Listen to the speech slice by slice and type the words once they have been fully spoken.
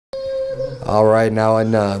All right, now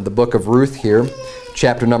in the book of Ruth here,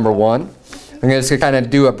 chapter number 1. I'm going to kind of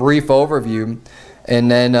do a brief overview,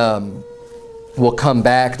 and then we'll come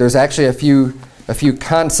back. There's actually a few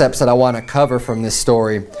concepts that I want to cover from this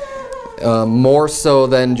story, more so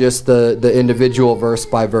than just the individual verse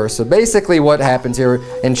by verse. So basically what happens here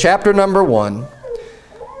in chapter number 1,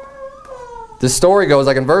 the story goes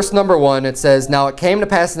like in verse number 1, it says, "Now it came to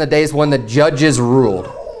pass in the days when the judges ruled."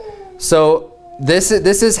 So this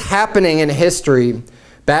is happening in history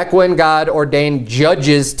back when God ordained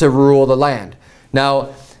judges to rule the land. Now,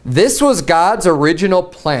 this was God's original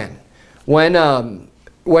plan. When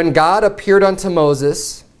God appeared unto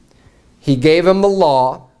Moses, he gave him the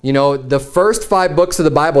law. You know, the first 5 books of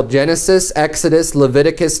the Bible, Genesis, Exodus,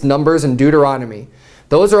 Leviticus, Numbers, and Deuteronomy,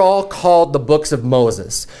 those are all called the books of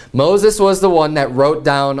Moses. Moses was the one that wrote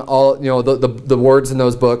down all, you know, the words in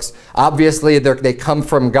those books. Obviously, they come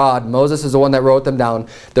from God. Moses is the one that wrote them down.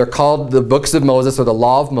 They're called the books of Moses, or the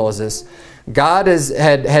law of Moses. God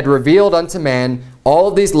had revealed unto man all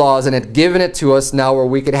of these laws and had given it to us now where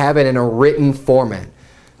we could have it in a written format.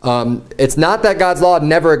 It's not that God's law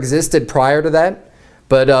never existed prior to that,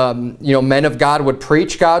 but you know, men of God would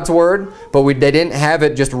preach God's word, but they didn't have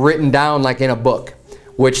it just written down like in a book,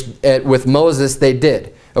 which with Moses they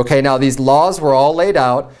did. Okay, now these laws were all laid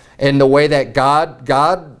out in the way that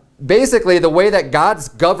basically the way that God's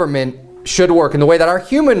government should work, and the way that our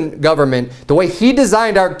human government, the way he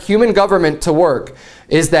designed our human government to work,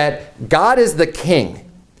 is that God is the king.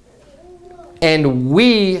 And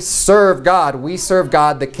we serve God. We serve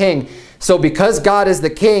God the king. So because God is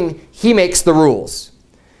the king, he makes the rules.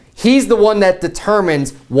 He's the one that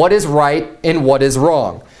determines what is right and what is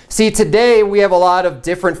wrong. See, today we have a lot of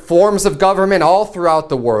different forms of government all throughout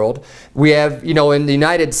the world. We have, you know, in the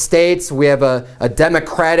United States, we have a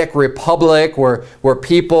democratic republic where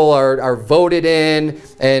people are voted in,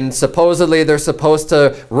 and supposedly they're supposed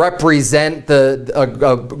to represent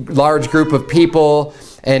a large group of people,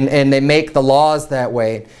 and they make the laws that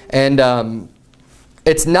way. And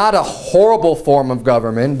it's not a horrible form of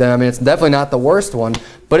government. I mean, it's definitely not the worst one,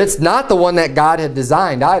 but it's not the one that God had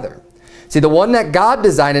designed either. See, the one that God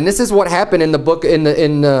designed, and this is what happened in the book, in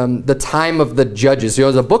the time of the Judges. You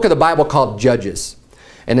know, there's a book of the Bible called Judges,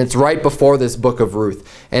 and it's right before this book of Ruth.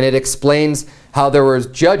 And it explains how there were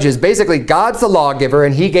judges. Basically, God's the lawgiver,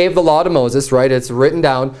 and he gave the law to Moses, right? It's written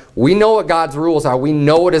down. We know what God's rules are. We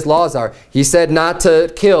know what his laws are. He said not to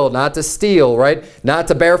kill, not to steal, right? Not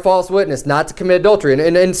to bear false witness, not to commit adultery,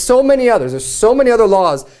 and so many others. There's so many other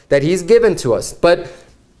laws that he's given to us. But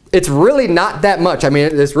it's really not that much. I mean,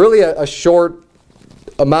 it's really a short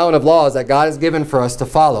amount of laws that God has given for us to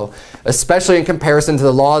follow, especially in comparison to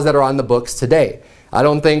the laws that are on the books today. I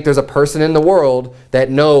don't think there's a person in the world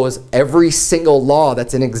that knows every single law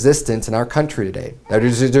that's in existence in our country today.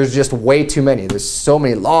 There's just way too many. There's so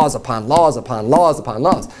many laws upon laws upon laws upon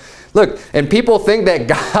laws. Look, and people think that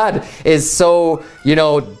God is so, you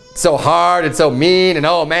know, so hard and so mean, and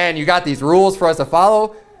oh man, you got these rules for us to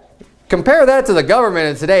follow. Compare that to the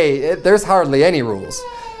government of today, there's hardly any rules.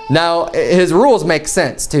 Now, his rules make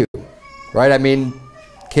sense too, right? I mean,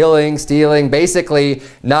 killing, stealing, basically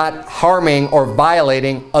not harming or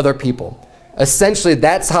violating other people. Essentially,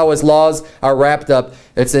 that's how his laws are wrapped up.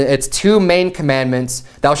 It's 2 main commandments.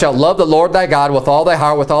 Thou shalt love the Lord thy God with all thy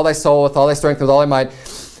heart, with all thy soul, with all thy strength, with all thy might,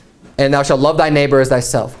 and thou shalt love thy neighbor as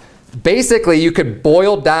thyself. Basically, you could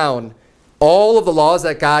boil down all of the laws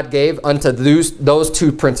that God gave unto those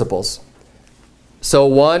 2 principles. So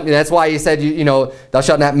one, that's why he said, you know, thou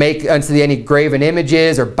shalt not make unto thee any graven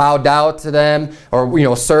images or bow down to them, or, you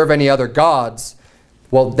know, serve any other gods.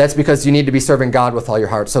 Well, that's because you need to be serving God with all your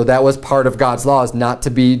heart. So that was part of God's laws, not to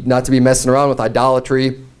be messing around with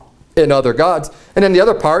idolatry and other gods. And then the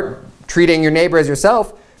other part, treating your neighbor as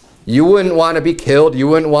yourself. You wouldn't want to be killed. You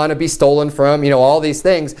wouldn't want to be stolen from, you know, all these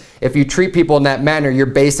things. If you treat people in that manner, you're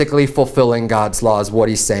basically fulfilling God's laws, what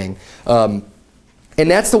he's saying. And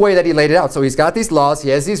that's the way that he laid it out. So he's got these laws, he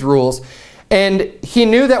has these rules, and he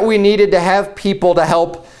knew that we needed to have people to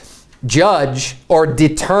help judge or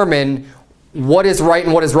determine what is right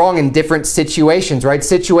and what is wrong in different situations, right?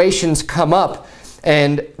 Situations come up,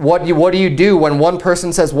 and what do you do when one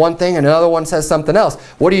person says one thing and another one says something else?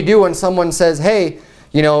 What do you do when someone says, hey,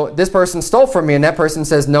 you know, this person stole from me, and that person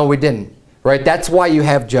says, no, we didn't? Right? That's why you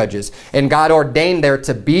have judges. And God ordained there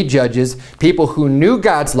to be judges, people who knew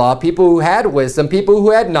God's law, people who had wisdom, people who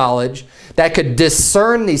had knowledge, that could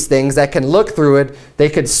discern these things, that can look through it. They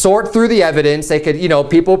could sort through the evidence. They could, you know,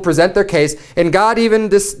 people present their case. And God even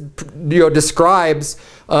describes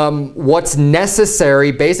what's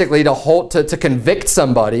necessary basically to convict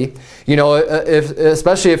somebody. You know,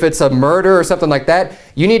 especially if it's a murder or something like that,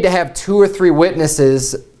 you need to have 2 or 3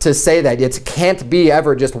 witnesses to say that. It can't be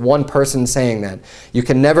ever just one person saying that. You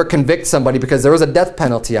can never convict somebody because there was a death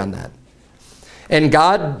penalty on that. And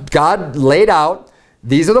God laid out,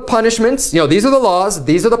 these are the punishments, you know, these are the laws,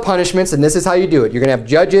 these are the punishments, and this is how you do it. You're going to have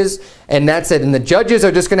judges, and that's it. And the judges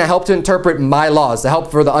are just going to help to interpret my laws, to help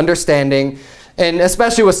for the understanding. And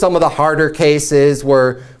especially with some of the harder cases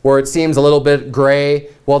where it seems a little bit gray,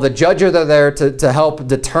 well, the judges are there to help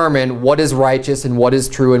determine what is righteous and what is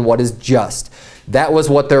true and what is just. That was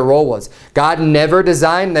what their role was. God never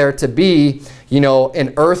designed there to be, you know,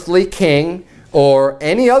 an earthly king or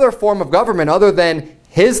any other form of government other than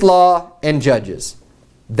his law and judges.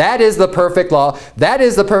 That is the perfect law. That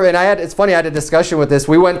is the perfect. And it's funny, I had a discussion with this.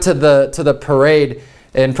 We went to the parade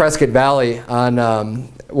in Prescott Valley on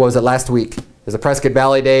what was it, last week? It was the Prescott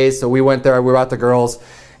Valley days. So we went there. We were out the girls.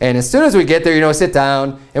 And as soon as we get there, you know, sit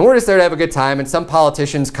down, and we're just there to have a good time. And some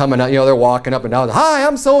politicians coming up, you know, they're walking up and down. Hi,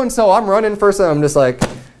 I'm so and so. I'm running for some. I'm just like,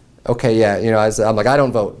 okay, yeah, you know, I'm like, I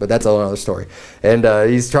don't vote, but that's another story. And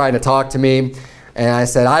he's trying to talk to me. And I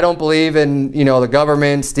said, I don't believe in, you know, the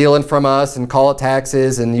government stealing from us and call it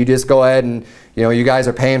taxes, and you just go ahead and, you know, you guys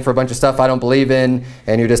are paying for a bunch of stuff I don't believe in,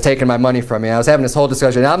 and you're just taking my money from me. I was having this whole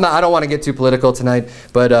discussion. I don't want to get too political tonight,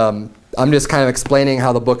 but I'm just kind of explaining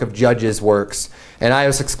how the book of Judges works. And I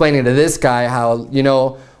was explaining to this guy how, you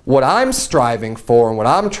know, what I'm striving for and what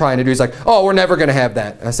I'm trying to do is like, oh, we're never going to have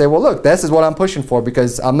that. And I say, well, look, this is what I'm pushing for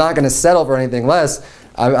because I'm not going to settle for anything less.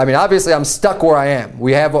 I mean, obviously, I'm stuck where I am.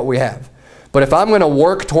 We have what we have. But if I'm going to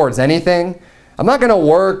work towards anything, I'm not going to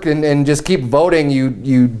work and just keep voting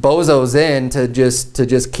you bozos in to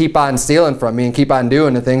just keep on stealing from me and keep on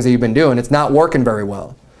doing the things that you've been doing. It's not working very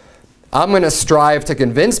well. I'm going to strive to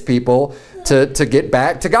convince people to get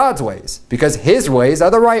back to God's ways because his ways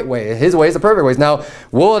are the right way. His ways are the perfect ways. Now,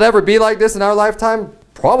 will it ever be like this in our lifetime?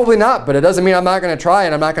 Probably not, but it doesn't mean I'm not going to try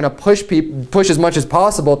and I'm not going to push as much as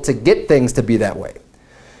possible to get things to be that way.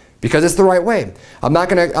 Because it's the right way. I'm not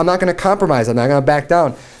gonna compromise. I'm not gonna back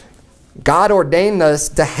down. God ordained us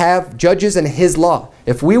to have judges in his law.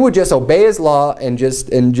 If we would just obey his law and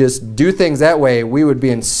just do things that way, we would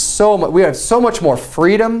be in we have so much more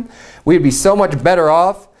freedom. We'd be so much better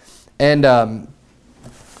off. And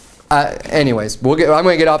anyways, I'm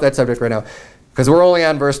gonna get off that subject right now because we're only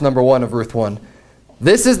on verse number 1 of Ruth 1.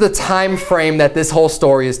 This is the time frame that this whole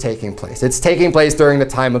story is taking place. It's taking place during the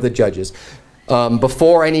time of the judges.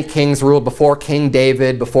 Before any kings ruled, before King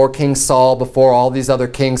David, before King Saul, before all these other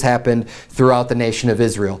kings happened throughout the nation of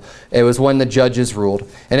Israel. It was when the judges ruled.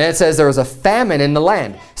 And then it says there was a famine in the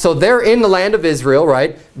land. So they're in the land of Israel,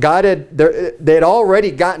 right? They had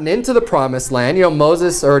already gotten into the promised land. You know,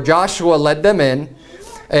 Moses or Joshua led them in.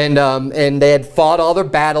 And they had fought all their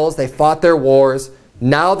battles. They fought their wars.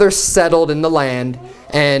 Now they're settled in the land.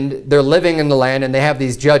 And they're living in the land. And they have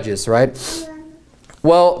these judges, right?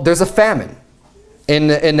 Well, there's a famine in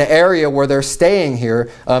the area where they're staying here,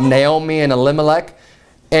 Naomi and Elimelech,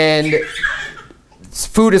 and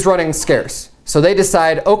food is running scarce. So they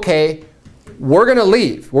decide, okay, we're going to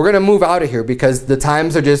leave. We're going to move out of here because the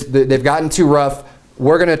times are they've gotten too rough.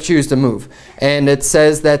 We're going to choose to move. And it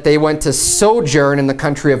says that they went to sojourn in the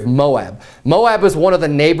country of Moab. Moab was one of the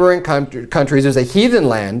neighboring countries. It was a heathen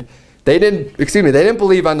land. They didn't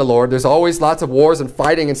believe on the Lord. There's always lots of wars and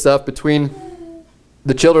fighting and stuff between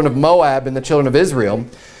the children of Moab and the children of Israel.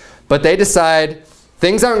 But they decide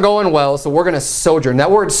things aren't going well, so we're going to sojourn. That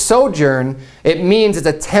word sojourn, it means it's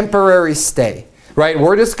a temporary stay, right?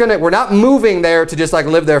 We're not moving there to just like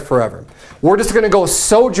live there forever. We're just going to go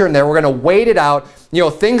sojourn there. We're going to wait it out. You know,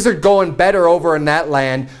 things are going better over in that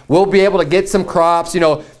land. We'll be able to get some crops. You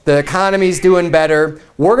know, the economy's doing better.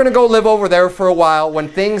 We're going to go live over there for a while. When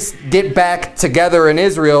things get back together in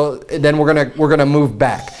Israel, then we're going to move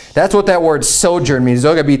back. That's what that word sojourn means. It's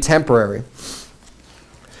going to be temporary.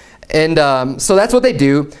 And so that's what they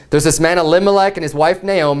do. There's this man Elimelech and his wife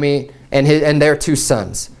Naomi and their 2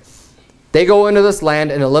 sons. They go into this land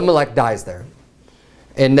and Elimelech dies there.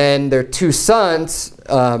 And then their 2 sons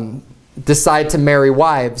decide to marry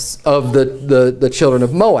wives of the children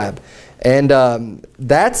of Moab. And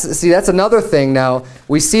that's another thing now.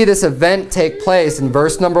 We see this event take place in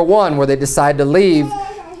verse number 1 where they decide to leave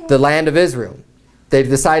the land of Israel. They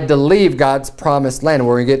decide to leave God's promised land.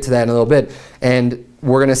 We're going to get to that in a little bit. And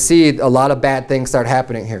we're going to see a lot of bad things start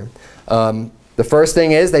happening here. The first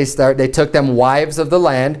thing is they took them wives of the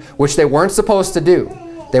land, which they weren't supposed to do.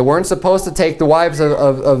 They weren't supposed to take the wives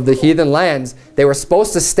of the heathen lands. They were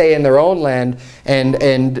supposed to stay in their own land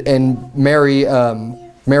and marry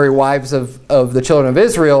marry wives of the children of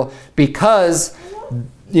Israel because,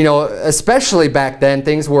 you know, especially back then,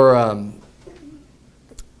 things were,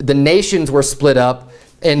 the nations were split up,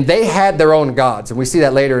 and they had their own gods. And we see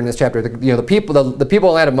that later in this chapter. You know, the people in the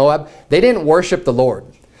land of Moab, they didn't worship the Lord.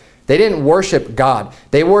 They didn't worship God.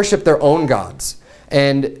 They worshiped their own gods.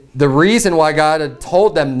 And the reason why God had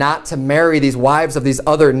told them not to marry these wives of these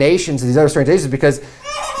other nations, these other strange nations, is because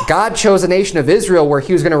God chose a nation of Israel where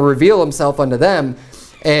he was going to reveal himself unto them.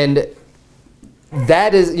 And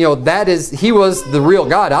that is, you know, he was the real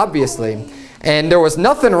God, obviously. And there was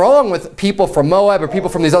nothing wrong with people from Moab or people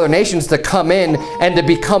from these other nations to come in and to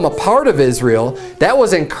become a part of Israel. That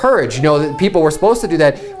was encouraged. You know, that people were supposed to do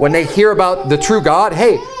that when they hear about the true God.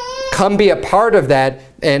 Hey, come be a part of that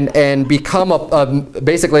and become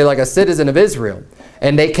basically like a citizen of Israel.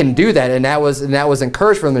 And they can do that, and that was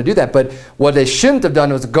encouraged for them to do that. But what they shouldn't have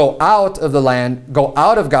done was go out of the land, go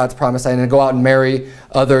out of God's promised land, and go out and marry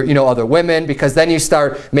other women, because then you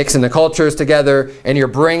start mixing the cultures together, and you're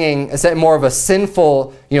bringing more of a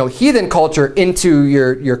sinful, heathen culture into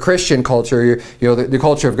your Christian culture, the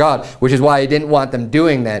culture of God, which is why he didn't want them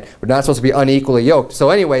doing that. We're not supposed to be unequally yoked. So,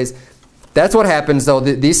 anyways, that's what happens. Though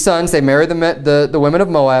these sons, they marry the women of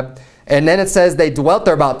Moab. And then it says they dwelt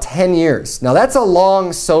there about 10 years. Now that's a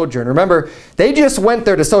long sojourn. Remember, they just went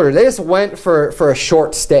there to sojourn. They just went for a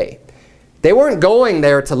short stay. They weren't going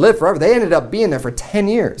there to live forever. They ended up being there for 10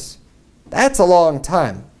 years. That's a long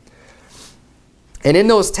time. And in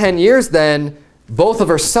those 10 years then, both of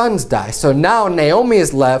her sons die. So now Naomi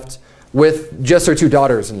is left with just her two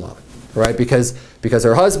daughters-in-law, right? Because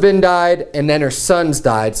her husband died and then her sons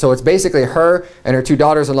died. So it's basically her and her two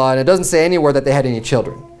daughters-in-law, and it doesn't say anywhere that they had any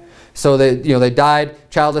children. So they died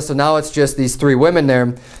childless. So now it's just these three women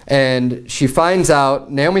there, and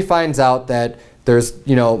Naomi finds out that there's,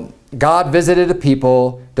 God visited a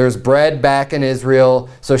people. There's bread back in Israel.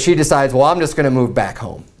 So she decides, well, I'm just going to move back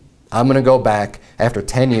home. I'm going to go back after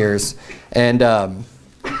 10 years. And her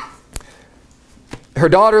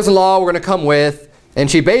daughters-in-law were going to come with, and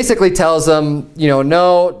she basically tells them,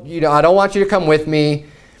 no, I don't want you to come with me.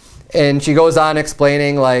 And she goes on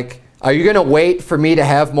explaining, like, are you going to wait for me to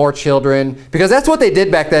have more children? Because that's what they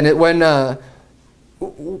did back then. When a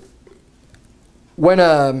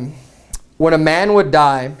man would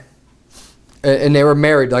die, and they were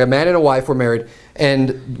married, like a man and a wife were married,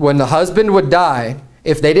 and when the husband would die,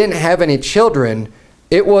 if they didn't have any children,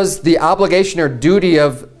 it was the obligation or duty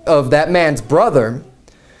of that man's brother,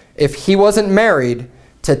 if he wasn't married,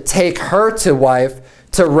 to take her to wife,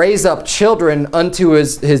 to raise up children unto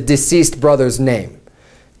his deceased brother's name.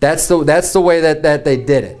 That's the way that they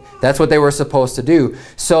did it. That's what they were supposed to do.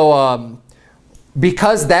 So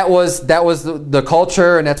because that was the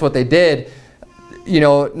culture and that's what they did,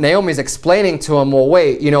 Naomi's explaining to him, well,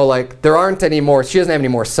 wait, like there aren't any more, she doesn't have any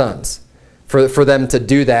more sons for them to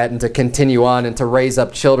do that and to continue on and to raise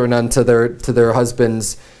up children unto their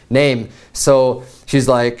husband's name. So she's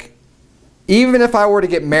like, even if I were to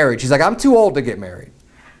get married, she's like, I'm too old to get married,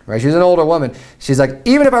 right? She's an older woman. She's like,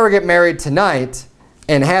 even if I were to get married tonight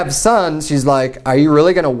and have sons, she's like, are you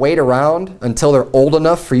really going to wait around until they're old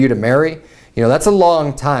enough for you to marry? That's a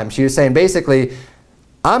long time. She was saying, basically,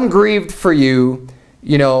 I'm grieved for you.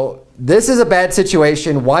 This is a bad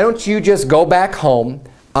situation. Why don't you just go back home?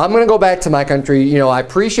 I'm going to go back to my country. I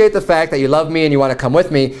appreciate the fact that you love me and you want to come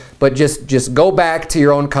with me, but just go back to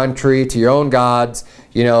your own country, to your own gods,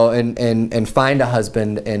 and find a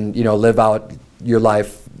husband and, live out your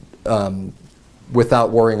life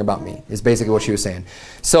without worrying about me, is basically what she was saying.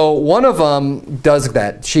 So one of them does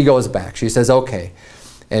that. She goes back. She says, okay.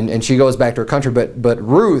 And she goes back to her country. But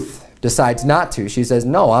Ruth decides not to. She says,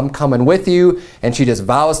 no, I'm coming with you. And she just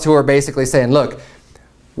vows to her, basically saying, look,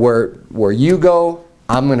 where you go,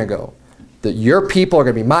 I'm going to go. Your people are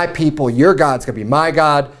going to be my people. Your God's going to be my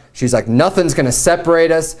God. She's like, nothing's going to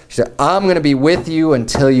separate us. She said, I'm going to be with you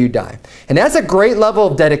until you die. And that's a great level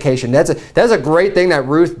of dedication. That's a great thing that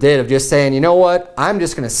Ruth did, of just saying, you know what? I'm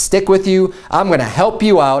just going to stick with you. I'm going to help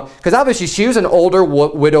you out. Because obviously she was an older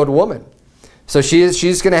widowed woman. So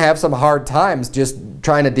she's going to have some hard times just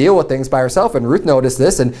trying to deal with things by herself. And Ruth noticed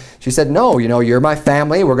this, and she said, no, you're my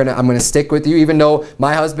family. I'm going to stick with you. Even though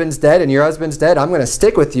my husband's dead and your husband's dead, I'm going to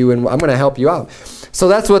stick with you and I'm going to help you out. So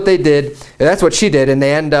that's what they did. And that's what she did. And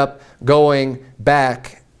they end up going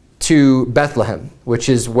back to Bethlehem, which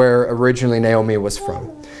is where originally Naomi was from.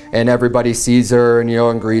 And everybody sees her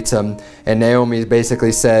and greets them. And Naomi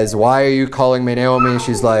basically says, why are you calling me Naomi?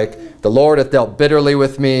 She's like, the Lord hath dealt bitterly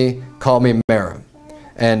with me. Call me Mara.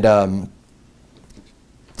 And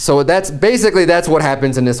so that's what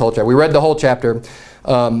happens in this whole chapter. We read the whole chapter.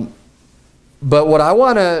 But what I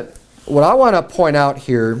want what I want to point out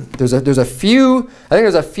here, there's a few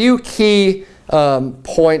key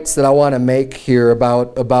points that I want to make here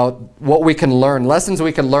about what we can learn, lessons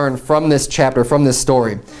we can learn from this chapter, from this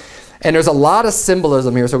story. And there's a lot of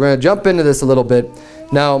symbolism here, so we're going to jump into this a little bit.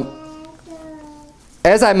 Now,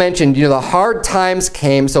 as I mentioned, the hard times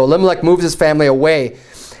came, so Elimelech moves his family away.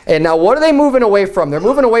 And now what are they moving away from? They're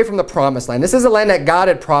moving away from the promised land. This is a land that God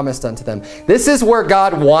had promised unto them. This is where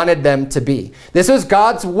God wanted them to be. This was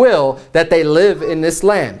God's will that they live in this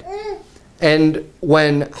land. And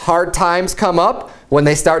when hard times come up, when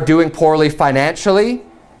they start doing poorly financially,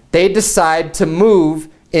 they decide to move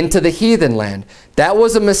into the heathen land. That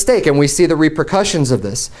was a mistake, and we see the repercussions of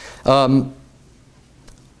this.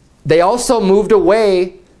 They also moved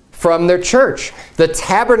away from their church. The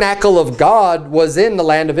tabernacle of God was in the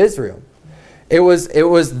land of Israel. It was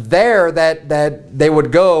there that they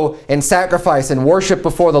would go and sacrifice and worship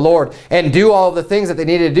before the Lord and do all the things that they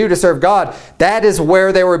needed to do to serve God. That is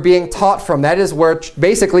where they were being taught from. That is where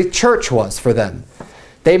basically church was for them.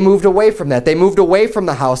 They moved away from that. They moved away from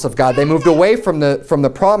the house of God. They moved away from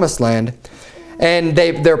the promised land. And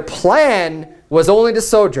their plan was only to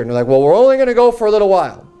sojourn. They're like, well, we're only going to go for a little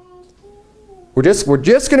while. We're just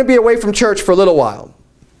going to be away from church for a little while.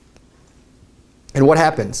 And what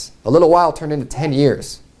happens? A little while turned into 10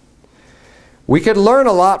 years. We could learn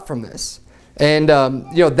a lot from this. And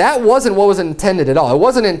that wasn't what was intended at all. It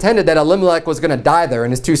wasn't intended that Elimelech was going to die there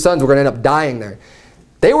and his two sons were going to end up dying there.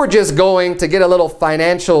 They were just going to get a little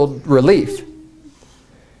financial relief.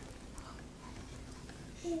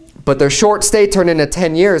 But their short stay turned into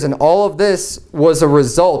 10 years, and all of this was a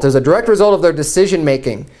result, as a direct result of their decision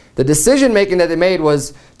making. The decision making that they made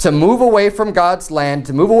was to move away from God's land,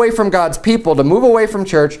 to move away from God's people, to move away from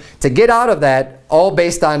church, to get out of that, all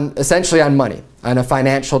based on, essentially on money, on a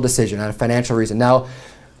financial decision, on a financial reason. Now,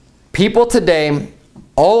 people today,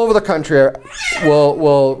 all over the country,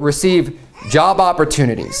 will receive job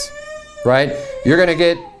opportunities, right? You're going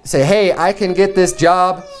to say, hey, I can get this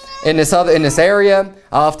job in this area.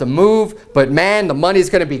 I'll have to move, but man, the money's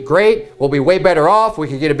going to be great. We'll be way better off. We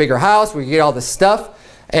could get a bigger house. We could get all this stuff.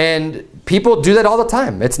 And people do that all the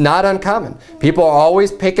time. It's not uncommon. People are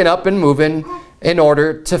always picking up and moving in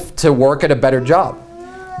order to work at a better job.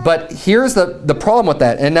 But here's the problem with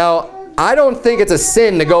that. And now, I don't think it's a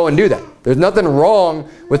sin to go and do that. There's nothing wrong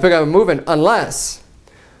with picking up and moving unless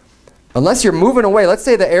you're moving away. Let's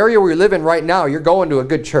say the area where you live in right now, you're going to a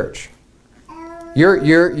good church.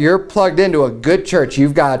 You're plugged into a good church.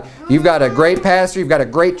 You've got a great pastor. You've got a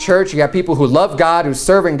great church. You got people who love God, who's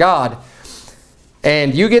serving God.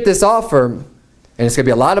 And you get this offer, and it's going to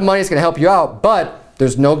be a lot of money. It's going to help you out, but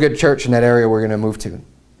there's no good church in that area we're going to move to.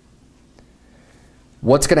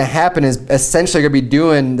 What's going to happen is essentially going to be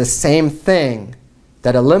doing the same thing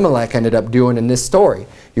that Elimelech ended up doing in this story.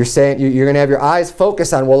 You're saying you're going to have your eyes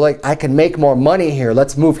focused on, well, like, I can make more money here.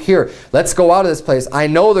 Let's move here. Let's go out of this place. I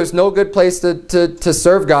know there's no good place to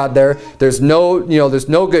serve God there. There's no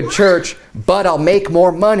good church, but I'll make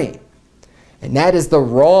more money. And that is the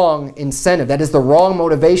wrong incentive. That is the wrong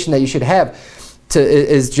motivation that you should have.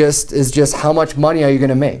 Is just how much money are you going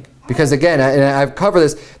to make? Because again, and I've covered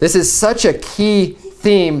this. This is such a key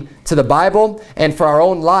theme to the Bible and for our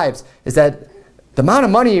own lives. Is that the amount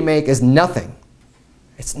of money you make is nothing.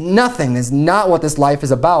 It's nothing. It's not what this life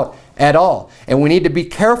is about at all. And we need to be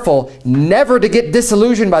careful never to get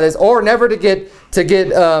disillusioned by this, or never to get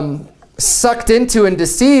sucked into and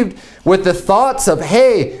deceived with the thoughts of,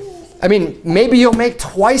 hey, I mean, maybe you'll make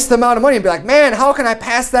twice the amount of money and be like, man, how can I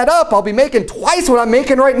pass that up? I'll be making twice what I'm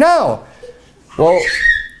making right now. Well,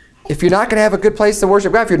 if you're not going to have a good place to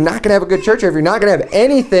worship God, if you're not going to have a good church, or if you're not going to have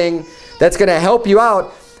anything that's going to help you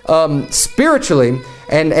out spiritually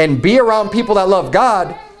and be around people that love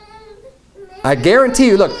God, I guarantee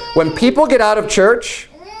you, look, when people get out of church,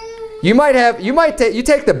 you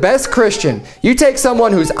take the best Christian, you take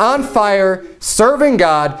someone who's on fire, serving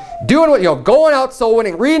God, doing what, going out soul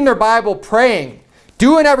winning, reading their Bible, praying,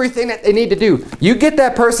 doing everything that they need to do. You get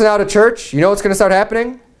that person out of church, you know what's going to start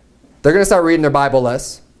happening? They're going to start reading their Bible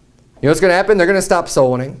less. You know what's going to happen? They're going to stop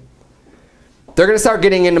soul winning. They're going to start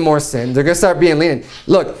getting into more sin. They're going to start being lenient.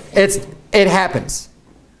 Look, it happens.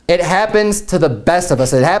 It happens to the best of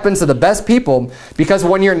us. It happens to the best people, because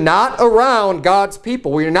when you're not around God's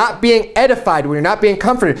people, when you're not being edified, when you're not being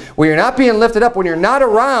comforted, when you're not being lifted up, when you're not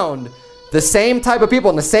around the same type of people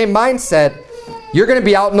and the same mindset, you're going to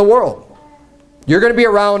be out in the world. You're going to be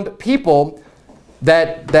around people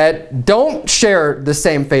that don't share the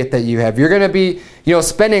same faith that you have. You're going to be,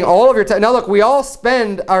 spending all of your time. Now look, we all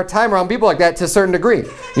spend our time around people like that to a certain degree.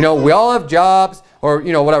 We all have jobs. or,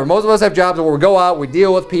 you know, whatever. Most of us have jobs where we go out, we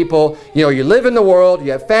deal with people. You know, you live in the world,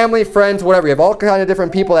 you have family, friends, whatever. You have all kinds of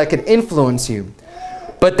different people that can influence you.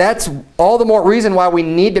 But that's all the more reason why we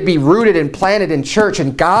need to be rooted and planted in church,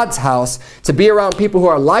 in God's house, to be around people who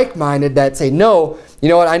are like-minded that say, no, you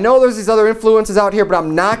know what, I know there's these other influences out here, but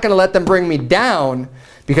I'm not going to let them bring me down,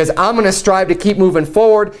 because I'm going to strive to keep moving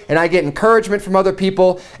forward, and I get encouragement from other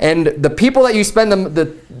people. And the people that you spend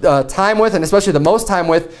the time with, and especially the most time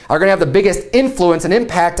with, are going to have the biggest influence and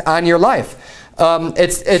impact on your life.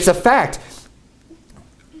 It's a fact.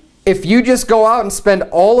 If you just go out and spend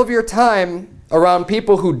all of your time around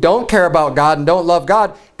people who don't care about God and don't love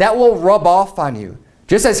God, that will rub off on you.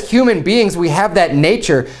 Just as human beings, we have that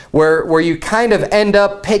nature where you kind of end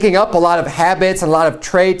up picking up a lot of habits and a lot of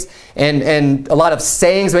traits and a lot of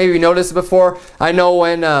sayings. Maybe you noticed it before. I know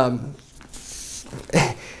when, this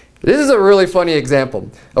is a really funny example.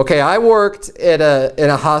 Okay, I worked in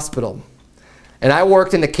a hospital, and I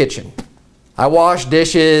worked in the kitchen. I washed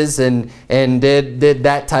dishes and did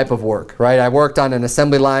that type of work, right? I worked on an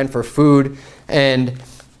assembly line for food, and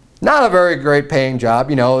not a very great paying job,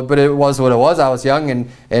 you know, but it was what it was. I was young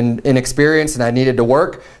and inexperienced, and I needed to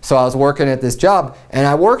work, so I was working at this job, and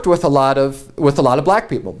I worked with a lot of black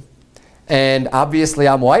people. And obviously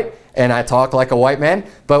I'm white, and I talk like a white man,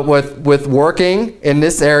 but with working in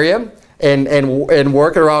this area and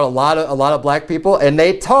working around a lot of black people, and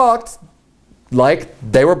they talked like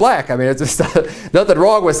they were black. I mean, it's just nothing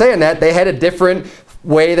wrong with saying that. They had a different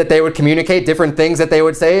way that they would communicate, different things that they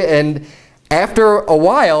would say, and after a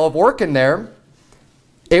while of working there,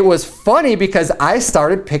 it was funny because I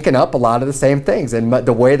started picking up a lot of the same things, and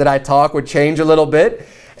the way that I talk would change a little bit,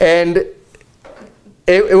 and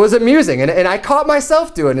it was amusing, and I caught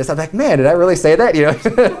myself doing this. I'm like, man, did I really say that? You know.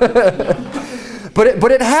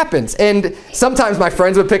 But it happens, and sometimes my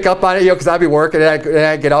friends would pick up on it, you know, because I'd be working, and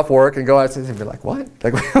I'd get off work and go out and be like, what?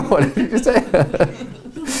 Like, what did you say?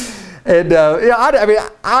 And yeah, I mean,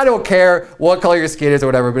 I don't care what color your skin is or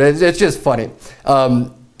whatever, but it's just funny.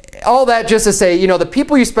 All that just to say, you know, the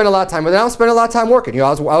people you spend a lot of time with, and I was spending a lot of time working. You know,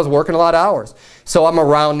 I was working a lot of hours, so I'm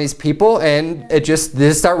around these people, and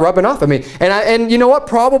they start rubbing off on me. And you know what?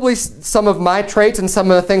 Probably some of my traits and some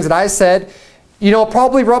of the things that I said, you know,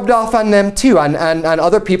 probably rubbed off on them too, on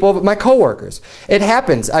other people, my coworkers. It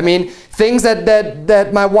happens. I mean, things that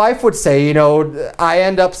my wife would say, you know, I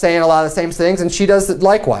end up saying a lot of the same things, and she does it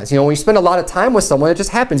likewise. You know, when you spend a lot of time with someone, it just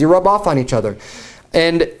happens. You rub off on each other.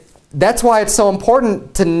 And that's why it's so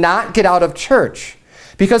important to not get out of church.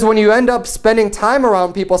 Because when you end up spending time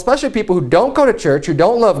around people, especially people who don't go to church, who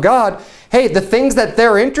don't love God, hey, the things that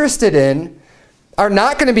they're interested in are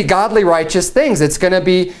not going to be godly, righteous things. It's going to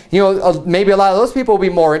be, you know, maybe a lot of those people will be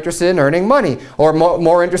more interested in earning money, or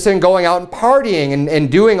more interested in going out and partying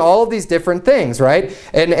and doing all of these different things, right?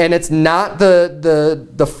 And it's not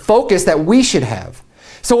the focus that we should have.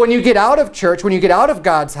 So when you get out of church, when you get out of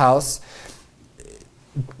God's house,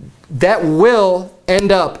 that will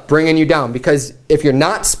end up bringing you down, because if you're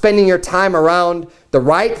not spending your time around the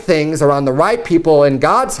right things, around the right people in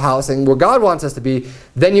God's house and where God wants us to be,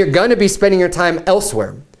 then you're going to be spending your time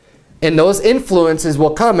elsewhere. And those influences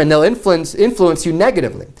will come, and they'll influence you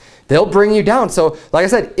negatively. They'll bring you down. So like I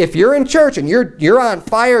said, if you're in church and you're on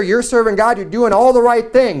fire, you're serving God, you're doing all the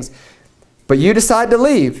right things, but you decide to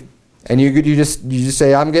leave, and you just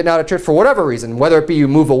say, I'm getting out of church for whatever reason, whether it be you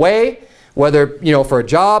move away, whether, you know, for a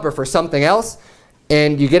job or for something else,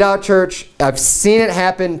 and you get out of church. I've seen it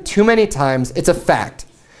happen too many times. It's a fact.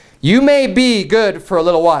 You may be good for a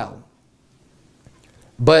little while,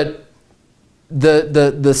 but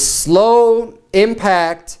the slow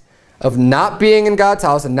impact of not being in God's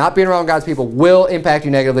house and not being around God's people will impact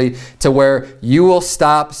you negatively, to where you will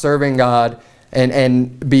stop serving God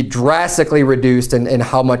and be drastically reduced in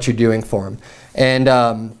how much you're doing for Him.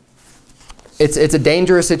 And it's a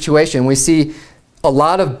dangerous situation. We see a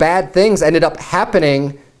lot of bad things ended up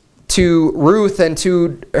happening to Ruth and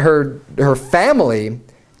to her family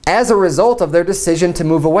as a result of their decision to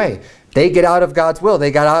move away. They get out of God's will.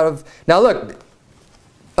 They got out of... Now look,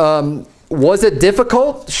 was it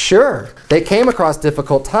difficult? Sure. They came across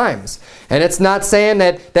difficult times. And it's not saying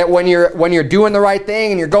that when you're doing the right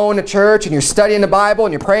thing and you're going to church and you're studying the Bible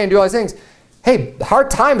and you're praying and doing all these things, hey,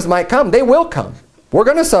 hard times might come. They will come. We're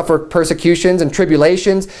going to suffer persecutions and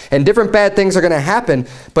tribulations, and different bad things are going to happen,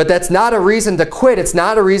 but that's not a reason to quit. It's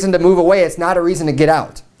not a reason to move away. It's not a reason to get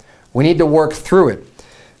out. We need to work through it.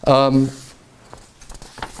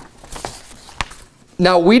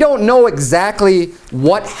 Now, we don't know exactly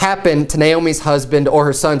what happened to Naomi's husband or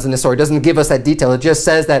her sons in this story. It doesn't give us that detail. It just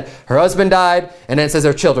says that her husband died, and then it says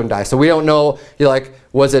their children died. So we don't know, you're like,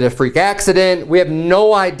 was it a freak accident? We have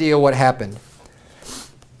no idea what happened.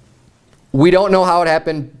 We don't know how it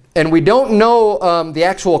happened, and we don't know the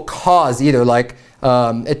actual cause either. Like,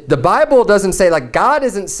 the Bible doesn't say, like, God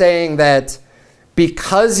isn't saying that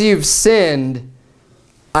because you've sinned,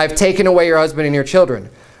 I've taken away your husband and your children.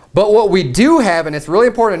 But what we do have, and it's really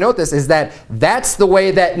important to note this, is that that's the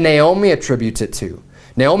way that Naomi attributes it to.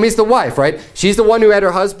 Naomi's the wife, right? She's the one who had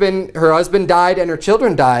her husband died and her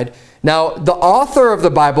children died. Now, the author of the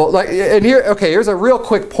Bible, like, and here, okay, here's a real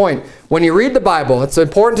quick point. When you read the Bible, it's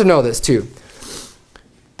important to know this too.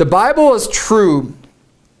 The Bible is true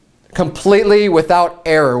completely without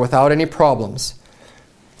error, without any problems.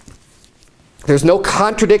 There's no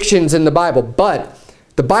contradictions in the Bible, but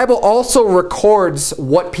the Bible also records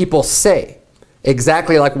what people say.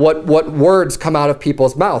 Exactly like what words come out of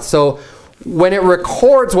people's mouths. So when it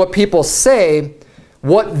records what people say,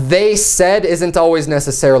 what they said isn't always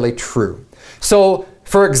necessarily true. So,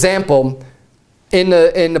 for example, in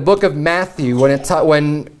the book of Matthew,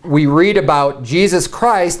 when we read about Jesus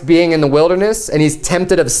Christ being in the wilderness and he's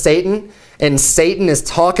tempted of Satan, and Satan is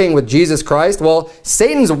talking with Jesus Christ, well,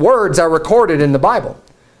 Satan's words are recorded in the Bible.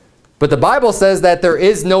 But the Bible says that there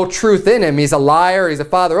is no truth in him. He's a liar. He's a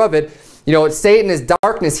father of it. You know, Satan is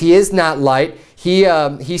darkness. He is not light.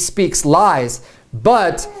 He speaks lies.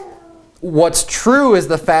 But what's true is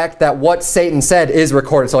the fact that what Satan said is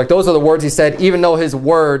recorded. So like those are the words he said, even though his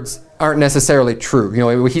words aren't necessarily true. You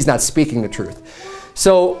know, he's not speaking the truth.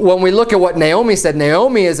 So when we look at what Naomi said,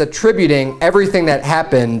 Naomi is attributing everything that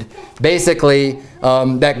happened, basically,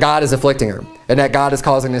 that God is afflicting her. And that God is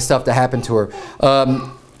causing this stuff to happen to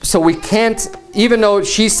her. So we can't, even though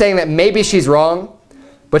she's saying that maybe she's wrong,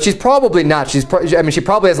 but she's probably not. She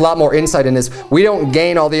probably has a lot more insight in this. We don't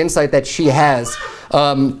gain all the insight that she has.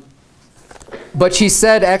 But she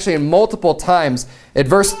said actually multiple times, at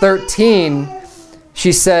verse 13,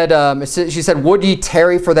 she said, would ye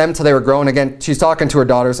tarry for them till they were grown? Again, she's talking to her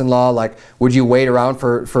daughters-in-law, like, would you wait around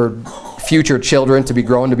for future children to be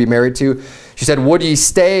grown, to be married to? She said, would ye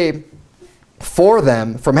stay for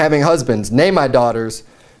them from having husbands? Nay, my daughters,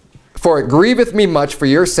 for it grieveth me much for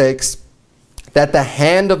your sakes, that the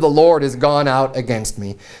hand of the Lord is gone out against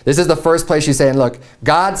me. This is the first place she's saying, look,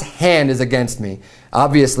 God's hand is against me.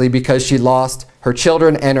 Obviously, because she lost her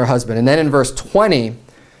children and her husband. And then in verse 20,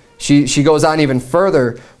 she goes on even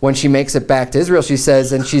further when she makes it back to Israel. She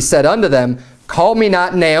says, and she said unto them, call me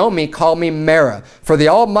not Naomi, call me Mara, for the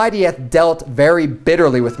Almighty hath dealt very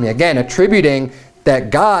bitterly with me. Again, attributing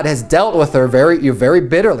that God has dealt with her very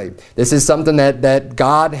bitterly. This is something that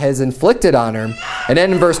God has inflicted on her. And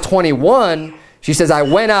then in verse 21, she says, I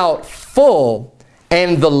went out full,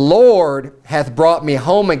 and the Lord hath brought me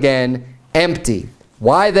home again empty.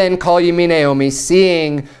 Why then call ye me Naomi,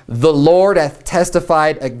 seeing the Lord hath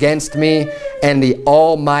testified against me, and the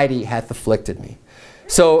Almighty hath afflicted me?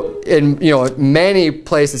 So in many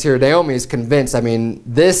places here, Naomi is convinced, I mean,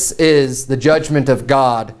 this is the judgment of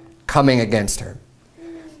God coming against her.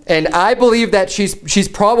 And I believe that she's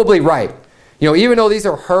probably right. You know, even though these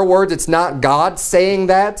are her words, it's not God saying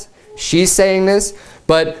that. She's saying this.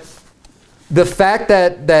 But the fact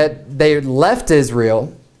that they left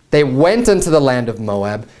Israel, they went into the land of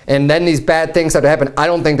Moab, and then these bad things started to happen, I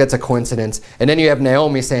don't think that's a coincidence. And then you have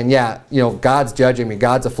Naomi saying, yeah, God's judging me,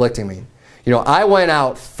 God's afflicting me. I went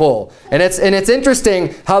out full. And it's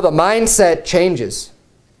interesting how the mindset changes,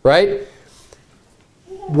 right?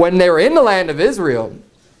 When they were in the land of Israel,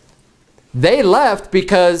 they left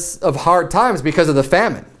because of hard times, because of the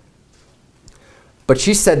famine. But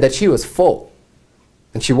she said that she was full.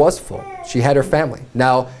 And she was full. She had her family.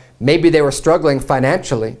 Now, maybe they were struggling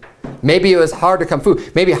financially. Maybe it was hard to come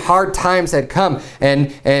food. Maybe hard times had come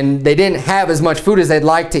and they didn't have as much food as they'd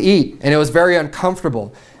like to eat. And it was very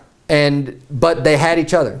uncomfortable. But they had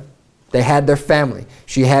each other. They had their family.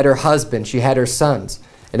 She had her husband. She had her sons.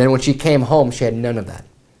 And then when she came home, she had none of that.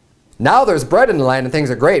 Now there's bread in the land and things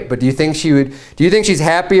are great, but do you think she's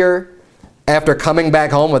happier after coming back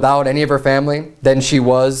home without any of her family than she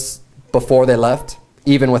was before they left,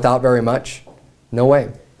 even without very much? No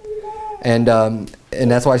way. And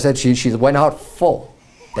that's why I said she went out full.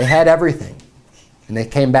 They had everything. And they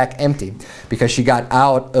came back empty because she got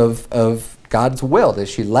out of God's will.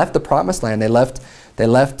 She left the promised land. They left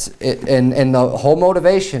it, and the whole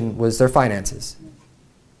motivation was their finances.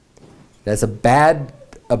 That's a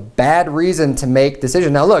bad reason to make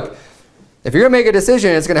decisions. Now look, if you're going to make a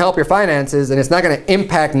decision, it's going to help your finances, and it's not going to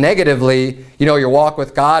impact negatively, your walk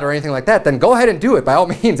with God or anything like that, then go ahead and do it by all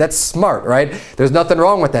means. That's smart, right? There's nothing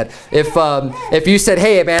wrong with that. If you said,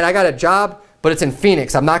 hey man, I got a job, but it's in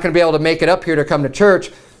Phoenix, I'm not going to be able to make it up here to come to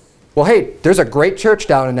church. Well, hey, there's a great church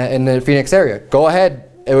down in the Phoenix area. Go ahead.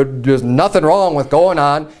 There's nothing wrong with going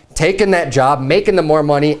on, taking that job, making the more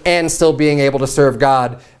money, and still being able to serve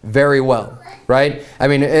God very well, right? I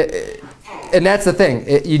mean, and that's the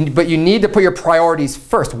thing. But you need to put your priorities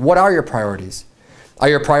first. What are your priorities? Are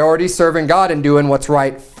your priorities serving God and doing what's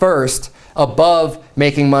right first, above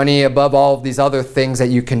making money, above all of these other things that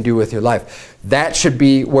you can do with your life? That should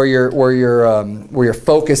be where your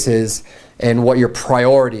focus is and what your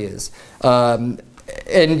priority is. And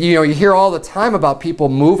you know, you hear all the time about people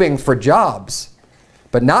moving for jobs,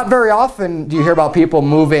 but not very often do you hear about people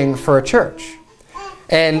moving for a church.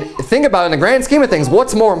 And think about it, in the grand scheme of things,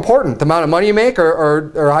 what's more important, the amount of money you make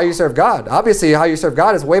or how you serve God? Obviously, how you serve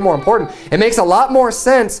God is way more important. It makes a lot more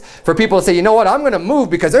sense for people to say, you know what, I'm going to move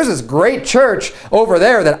because there's this great church over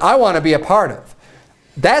there that I want to be a part of.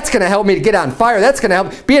 That's going to help me to get on fire. That's going to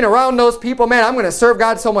help. Being around those people, man, I'm going to serve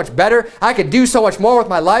God so much better. I could do so much more with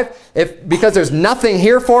my life because there's nothing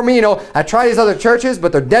here for me. You know, I try these other churches,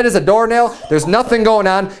 but they're dead as a doornail. There's nothing going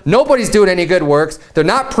on. Nobody's doing any good works. They're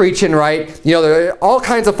not preaching right. You know, there are all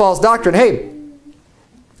kinds of false doctrine. Hey,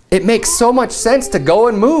 it makes so much sense to go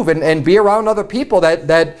and move and be around other people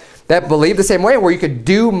that believe the same way, where you could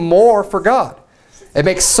do more for God. It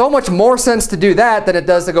makes so much more sense to do that than it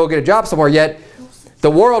does to go get a job somewhere. Yet the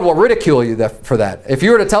world will ridicule you for that. If you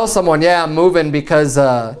were to tell someone, yeah, I'm moving because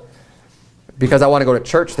I want to go to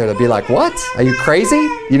church there, they'd be like, what? Are you crazy?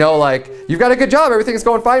 You know, like, you've got a good job. Everything's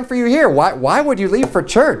going fine for you here. Why would you leave for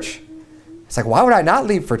church? It's like, why would I not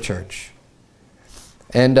leave for church?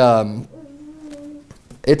 And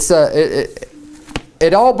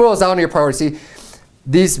it all boils down to your priorities. See,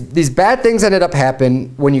 these bad things ended up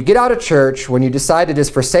happening when you get out of church, when you decide to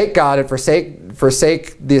just forsake God and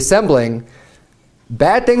forsake the assembling.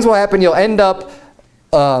 Bad things will happen. You'll end up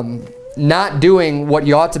not doing what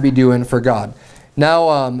you ought to be doing for God. Now,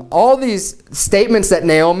 all these statements that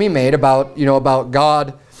Naomi made about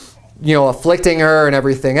God, afflicting her and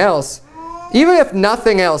everything else, even if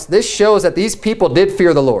nothing else, this shows that these people did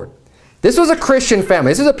fear the Lord. This was a Christian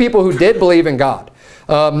family. This is a people who did believe in God.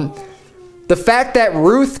 The fact that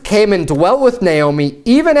Ruth came and dwelt with Naomi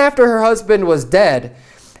even after her husband was dead,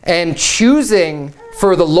 and choosing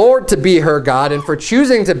for the Lord to be her God and for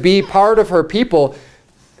choosing to be part of her people,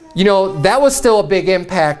 that was still a big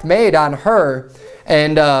impact made on her.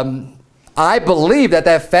 And I believe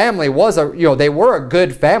that family was they were a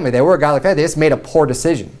good family. They were a godly family. They just made a poor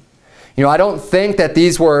decision. I don't think that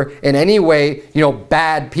these were in any way,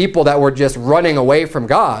 bad people that were just running away from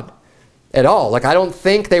God at all. Like, I don't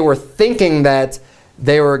think they were thinking that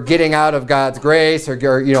they were getting out of God's grace or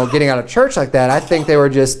getting out of church like that. I think they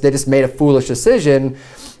just made a foolish decision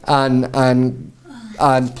on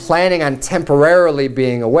planning on temporarily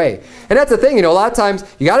being away. And that's the thing, a lot of times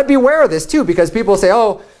you got to be aware of this too, because people say,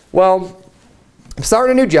 oh, well, I'm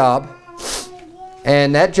starting a new job,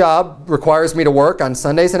 and that job requires me to work on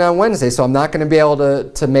Sundays and on Wednesdays, so I'm not going to be able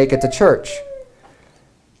to make it to church.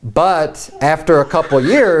 But after a couple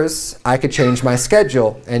years, I could change my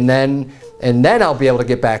schedule, and then I'll be able to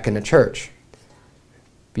get back into church.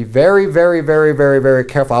 Be very, very, very, very, very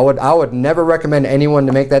careful. I would never recommend anyone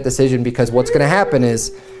to make that decision, because what's going to happen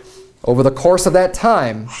is, over the course of that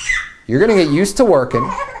time, you're going to get used to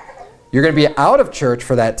working. You're going to be out of church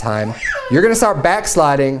for that time. You're going to start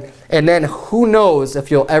backsliding, and then who knows if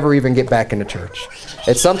you'll ever even get back into church.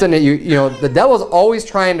 It's something that the devil's always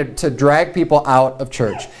trying to drag people out of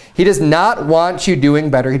church. He does not want you doing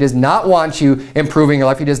better. He does not want you improving your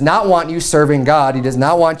life. He does not want you serving God. He does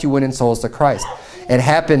not want you winning souls to Christ. It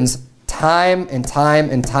happens time and time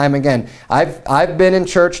and time again. I've been in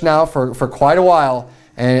church now for quite a while,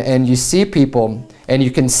 and you see people, and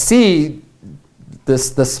you can see the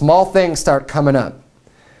small things start coming up.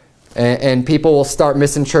 And people will start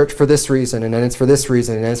missing church for this reason, and then it's for this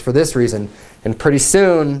reason, and then it's for this reason. And pretty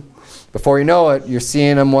soon, before you know it, you're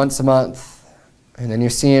seeing them once a month, and then you're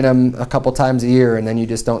seeing them a couple times a year, and then you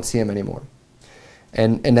just don't see them anymore.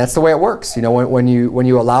 And that's the way it works. When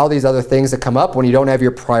you allow these other things to come up, when you don't have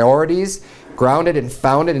your priorities grounded and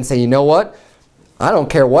founded and say, you know what, I don't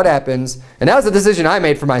care what happens. And that was the decision I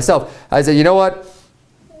made for myself. I said, you know what,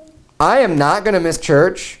 I am not going to miss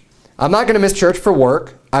church. I'm not going to miss church for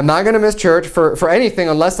work. I'm not going to miss church for anything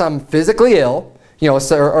unless I'm physically ill,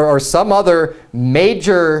 or some other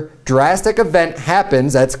major drastic event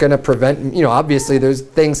happens that's going to prevent, obviously there's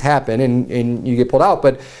things happen and you get pulled out.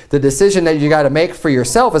 But the decision that you got to make for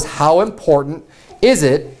yourself is, how important is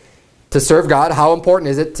it to serve God? How important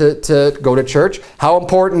is it to go to church? How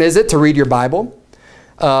important is it to read your Bible?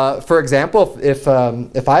 For example, if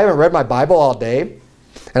I haven't read my Bible all day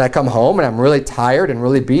and I come home and I'm really tired and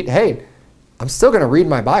really beat, hey, I'm still going to read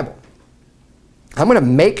my Bible. I'm going to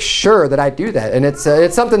make sure that I do that. And it's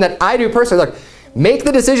something that I do personally. Look, Make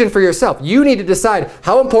the decision for yourself. You need to decide,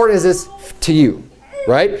 how important is this to you,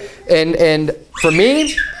 right? And for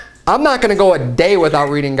me, I'm not going to go a day without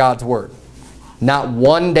reading God's Word. Not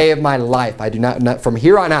one day of my life. I do not from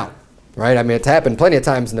here on out, right? I mean, it's happened plenty of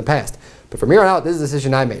times in the past. But from here on out, this is a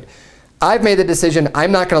decision I made. I've made the decision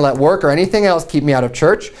I'm not going to let work or anything else keep me out of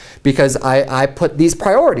church because I put these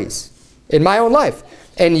priorities in my own life.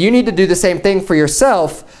 And you need to do the same thing for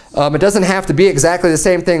yourself. It doesn't have to be exactly the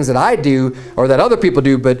same things that I do or that other people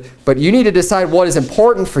do, but you need to decide what is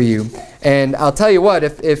important for you. And I'll tell you what,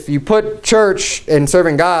 if you put church and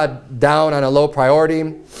serving God down on a low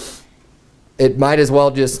priority, it might as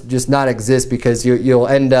well just not exist, because you'll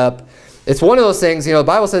end up, it's one of those things, you know, the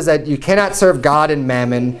Bible says that you cannot serve God and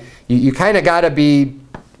mammon. You kind of got to be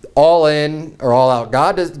all in or all out.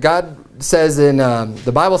 God says in,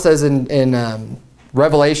 the Bible says in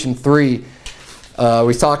Revelation 3,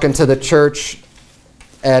 he's talking to the church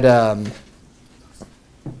at,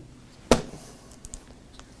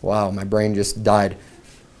 wow, my brain just died.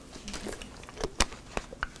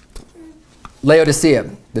 Laodicea,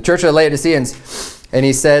 the church of the Laodiceans, and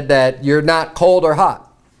he said that you're not cold or hot.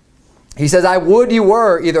 He says, I would you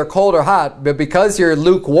were either cold or hot, but because you're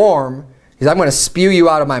lukewarm, he says, I'm going to spew you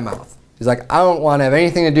out of my mouth. He's like, I don't want to have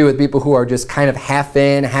anything to do with people who are just kind of half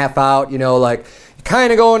in, half out, you know, like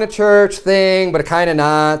kind of going to church thing, but kind of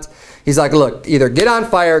not. He's like, look, either get on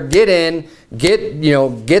fire, get in, get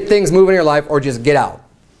things moving in your life, or just get out.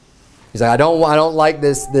 He's like, I don't like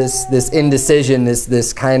this indecision,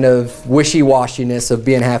 this kind of wishy-washiness of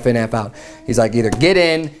being half in, half out. He's like, either get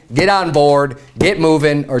in, get on board, get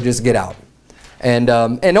moving, or just get out. And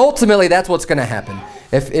ultimately, that's what's going to happen.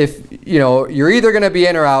 If you know, you're either going to be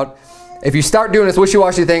in or out. If you start doing this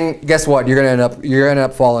wishy-washy thing, guess what? You're going to end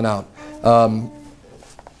up falling out.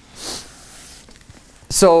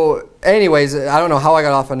 So, anyways, I don't know how I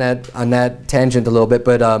got off on that tangent a little bit,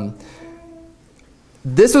 but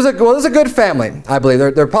this was a good family, I believe.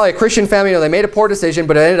 They're probably a Christian family. You know, they made a poor decision,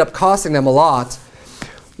 but it ended up costing them a lot.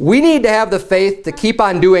 We need to have the faith to keep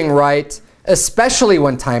on doing right, especially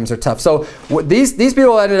when times are tough. So these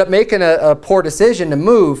people ended up making a poor decision to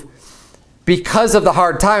move because of the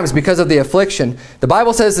hard times, because of the affliction. The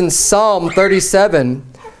Bible says in Psalm 37,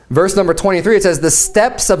 verse number 23, it says, the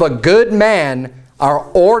steps of a good man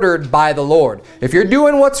are ordered by the Lord. If you're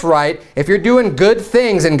doing what's right, if you're doing good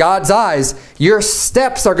things in God's eyes, your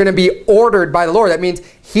steps are going to be ordered by the Lord. That means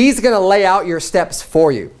He's going to lay out your steps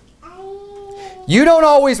for you. You don't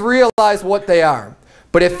always realize what they are.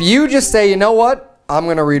 But if you just say, you know what? I'm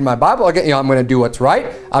going to read my Bible. I'm going to do what's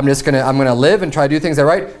right. I'm going to live and try to do things that are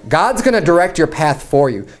right. God's going to direct your path for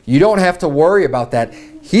you. You don't have to worry about that.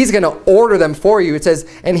 He's going to order them for you. It says,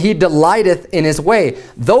 and He delighteth in His way.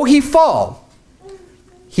 Though he fall,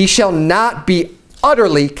 he shall not be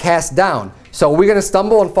utterly cast down. So are we going to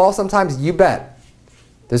stumble and fall sometimes? You bet.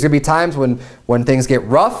 There's going to be times when things get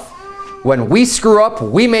rough, when we screw up,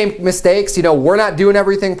 we make mistakes, you know, we're not doing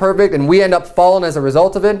everything perfect, and we end up falling as a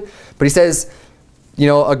result of it. But he says, you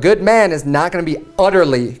know, a good man is not going to be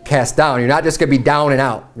utterly cast down. You're not just going to be down and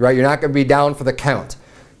out, right? You're not going to be down for the count.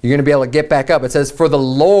 You're going to be able to get back up. It says, for the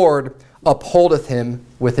Lord upholdeth him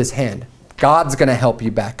with His hand. God's going to help you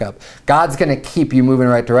back up. God's going to keep you moving in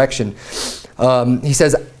the right direction. He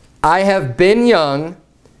says, I have been young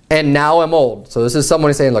and now am old. So this is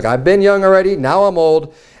someone saying, look, I've been young already, now I'm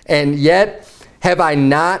old, and yet have I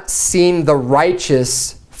not seen the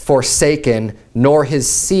righteous forsaken, nor his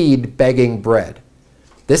seed begging bread.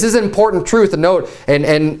 This is important truth to note.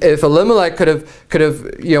 And if Elimelech could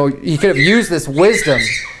have, you know, he could have used this wisdom,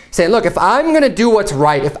 saying, look, if I'm going to do what's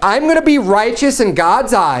right, if I'm going to be righteous in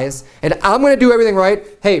God's eyes, and I'm going to do everything right,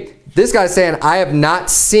 hey, this guy's saying, I have not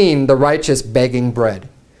seen the righteous begging bread.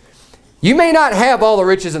 You may not have all the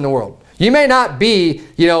riches in the world. You may not be,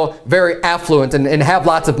 you know, very affluent and have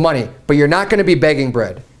lots of money, but you're not going to be begging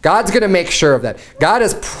bread. God's going to make sure of that. God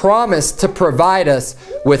has promised to provide us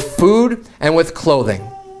with food and with clothing.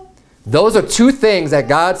 Those are two things that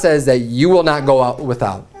God says that you will not go out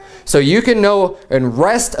without. So you can know and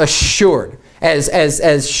rest assured,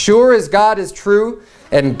 as sure as God is true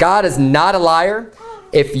and God is not a liar,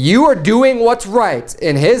 if you are doing what's right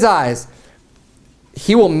in His eyes,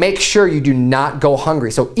 He will make sure you do not go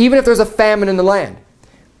hungry. So even if there's a famine in the land,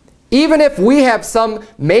 even if we have some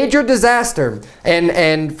major disaster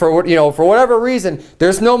and for whatever reason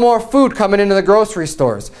there's no more food coming into the grocery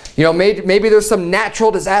stores, you know, maybe there's some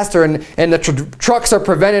natural disaster and the trucks are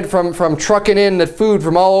prevented from trucking in the food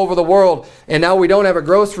from all over the world, and now we don't have a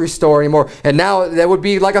grocery store anymore, and now that would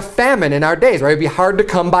be like a famine in our days, right? It'd be hard to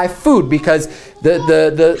come by food because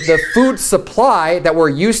the food supply that we're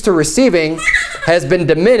used to receiving has been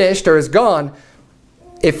diminished or is gone.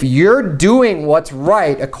 if you're doing what's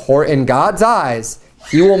right in God's eyes,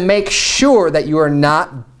 He will make sure that you are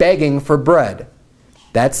not begging for bread.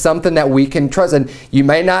 That's something that we can trust. And you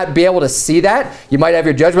may not be able to see that. You might have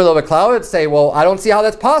your judgment a little bit clouded and say, well, I don't see how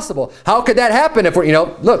that's possible. How could that happen if we're,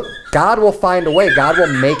 look, God will find a way. God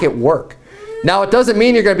will make it work. Now, it doesn't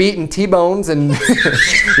mean you're going to be eating T-bones and,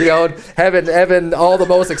 having all the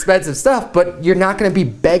most expensive stuff, but you're not going to be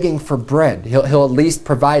begging for bread. He'll at least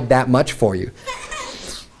provide that much for you.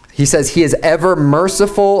 He says, He is ever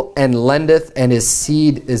merciful and lendeth, and His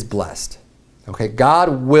seed is blessed. Okay,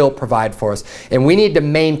 God will provide for us, and we need to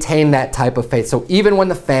maintain that type of faith. So even when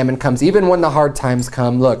the famine comes, even when the hard times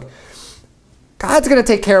come, look, God's going to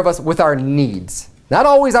take care of us with our needs. Not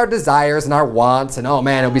always our desires and our wants and, oh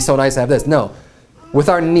man, it would be so nice to have this. No, with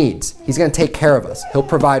our needs. He's going to take care of us. He'll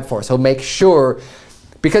provide for us. He'll make sure,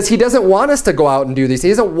 because He doesn't want us to go out and do these. He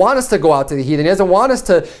doesn't want us to go out to the heathen. He doesn't want us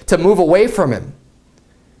to move away from Him.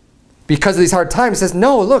 Because of these hard times, He says,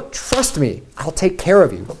 no, look, trust me. I'll take care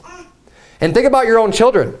of you. And think about your own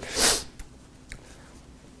children.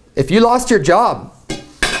 If you lost your job,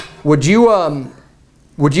 would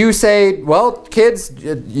you say, well, kids,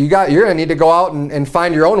 you're going to need to go out and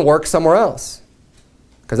find your own work somewhere else?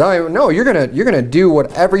 Because no, you're gonna do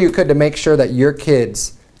whatever you could to make sure that your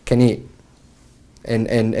kids can eat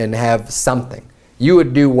and have something. You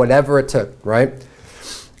would do whatever it took, right?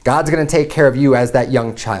 God's going to take care of you as that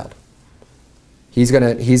young child. He's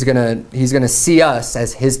gonna see us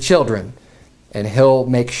as His children, and He'll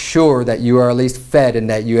make sure that you are at least fed and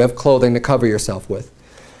that you have clothing to cover yourself with.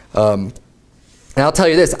 And I'll tell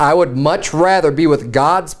you this, I would much rather be with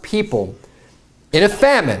God's people in a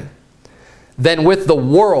famine than with the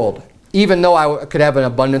world, even though I could have an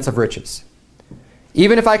abundance of riches.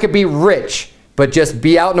 Even if I could be rich, but just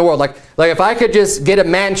be out in the world. Like if I could just get a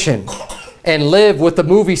mansion and live with the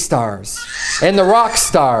movie stars and the rock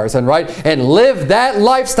stars and live that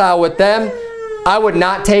lifestyle with them, I would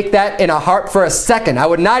not take that in a heart for a second. I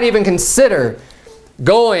would not even consider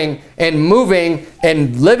going and moving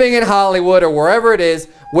and living in Hollywood or wherever it is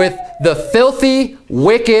with the filthy,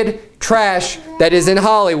 wicked trash that is in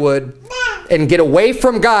Hollywood, and get away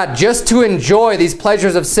from God just to enjoy these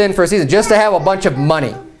pleasures of sin for a season, just to have a bunch of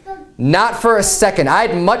money. Not for a second.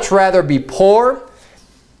 I'd much rather be poor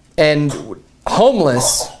and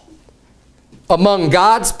homeless among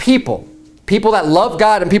God's people. People that love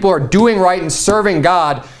God and people who are doing right and serving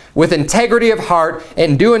God with integrity of heart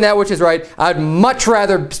and doing that which is right. I'd much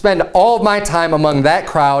rather spend all of my time among that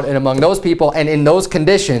crowd and among those people and in those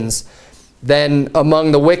conditions than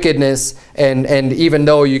among the wickedness, and even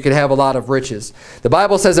though you could have a lot of riches. The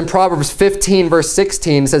Bible says in Proverbs 15 verse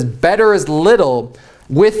 16, it says, better is little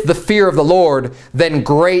with the fear of the Lord than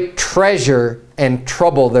great treasure and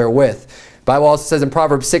trouble therewith. The Bible also says in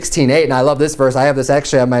Proverbs 16:8, and I love this verse, I have this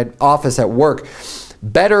actually at my office at work,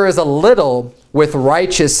 better is a little with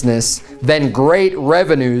righteousness than great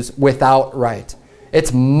revenues without right.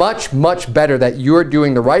 It's much, much better that you're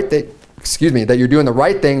doing the right thing, that you're doing the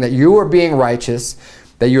right thing, that you are being righteous,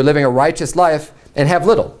 that you're living a righteous life, and have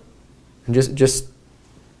little. And just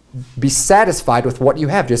be satisfied with what you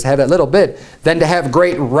have. Just have that little bit, than to have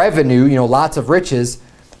great revenue, lots of riches,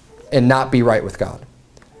 and not be right with God.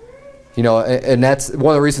 And that's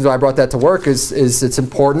one of the reasons why I brought that to work is it's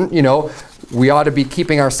important. We ought to be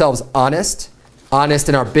keeping ourselves honest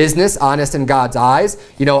in our business, honest in God's eyes.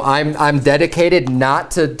 I'm dedicated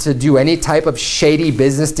not to do any type of shady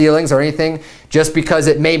business dealings or anything just because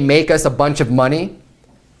it may make us a bunch of money.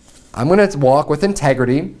 I'm going to walk with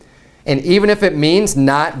integrity. And even if it means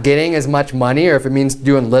not getting as much money, or if it means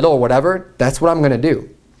doing little or whatever, that's what I'm going to do.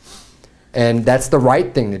 And that's the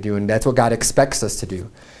right thing to do, and that's what God expects us to do.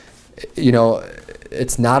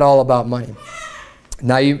 It's not all about money.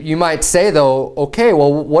 Now, you might say, though, okay,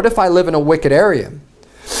 well, what if I live in a wicked area?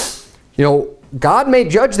 God may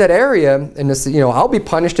judge that area, and this, I'll be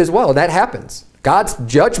punished as well. That happens. God's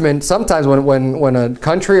judgment, sometimes when a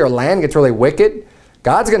country or land gets really wicked,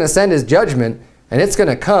 God's going to send His judgment, and it's going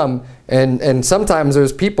to come, and sometimes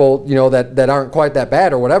there's people, that aren't quite that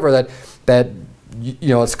bad or whatever, that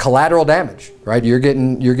it's collateral damage, right? You're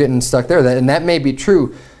getting stuck there, and that may be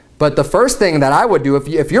true. But the first thing that I would do,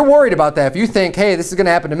 if you're worried about that, if you think, hey, this is going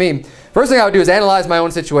to happen to me, first thing I would do is analyze my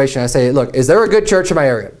own situation. I say, look, is there a good church in my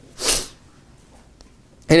area?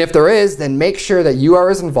 And if there is, then make sure that you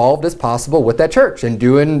are as involved as possible with that church and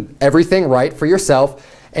doing everything right for yourself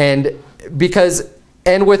and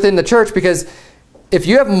within the church, because if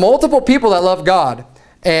you have multiple people that love God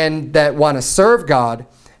and that want to serve God,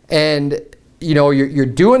 and you're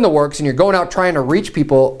doing the works and you're going out trying to reach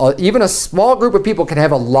people, even a small group of people can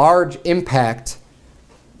have a large impact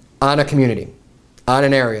on a community. on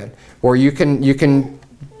an area where you can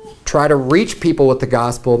try to reach people with the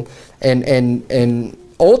gospel, and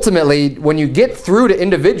ultimately, when you get through to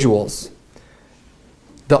individuals,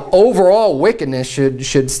 the overall wickedness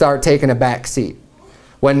should start taking a back seat.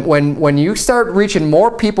 When you start reaching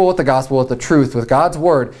more people with the gospel, with the truth, with God's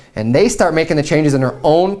word, and they start making the changes in their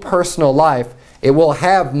own personal life, it will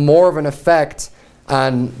have more of an effect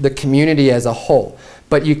on the community as a whole.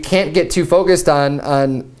 But you can't get too focused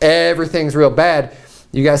on everything's real bad.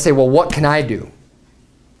 You got to say, well, what can I do?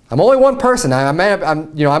 I'm only one person. I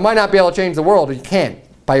might not be able to change the world. You can't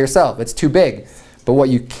by yourself. It's too big. But what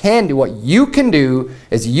you can do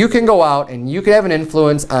is you can go out and you can have an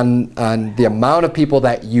influence on the amount of people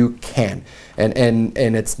that you can.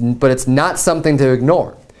 But it's not something to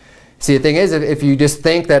ignore. See, the thing is, if you just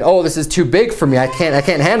think that, oh, this is too big for me, I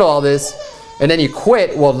can't handle all this, and then you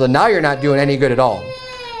quit, well, then now you're not doing any good at all.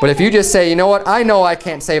 But if you just say, you know what, I know I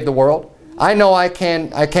can't save the world. I know I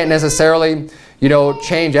can't necessarily,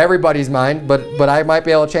 change everybody's mind, but I might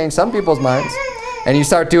be able to change some people's minds. And you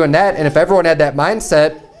start doing that, and if everyone had that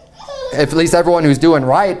mindset, if at least everyone who's doing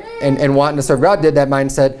right and wanting to serve God did that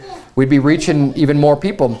mindset, we'd be reaching even more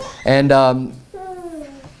people. And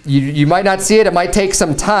you might not see it. It might take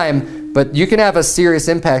some time, but you can have a serious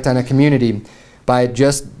impact on a community by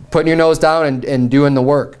just putting your nose down and doing the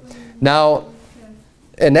work. Now,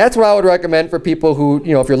 and that's what I would recommend for people who,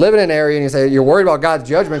 if you're living in an area and you say you're worried about God's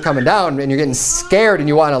judgment coming down and you're getting scared and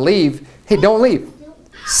you want to leave, hey, don't leave.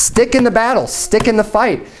 Stick in the battle. Stick in the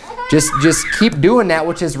fight. Just keep doing that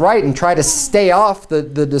which is right and try to stay off the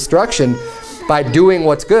destruction by doing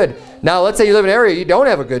what's good. Now, let's say you live in an area you don't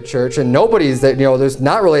have a good church and nobody's that, there's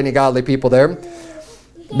not really any godly people there.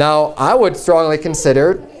 Now, I would strongly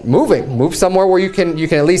consider moving. Move somewhere where you can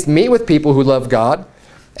at least meet with people who love God.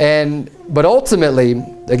 But ultimately,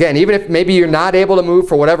 again, even if maybe you're not able to move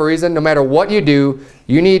for whatever reason, no matter what you do,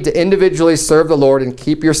 you need to individually serve the Lord and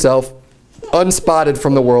keep yourself unspotted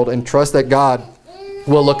from the world and trust that God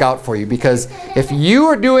will look out for you. Because if you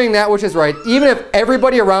are doing that which is right, even if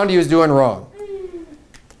everybody around you is doing wrong,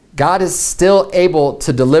 God is still able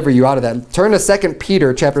to deliver you out of that. Turn to 2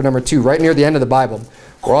 Peter chapter number 2, right near the end of the Bible.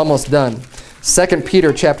 We're almost done. 2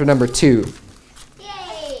 Peter chapter number 2.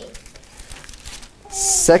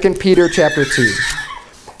 2 Peter chapter 2.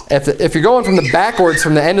 If you're going from the backwards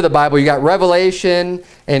from the end of the Bible, you got Revelation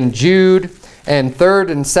and Jude and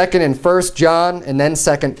 3rd and 2nd and 1st John and then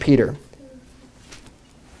 2 Peter.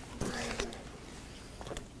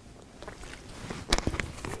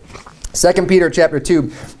 Second Peter chapter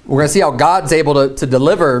 2, we're going to see how God's able to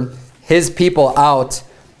deliver his people out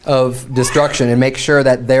of destruction and make sure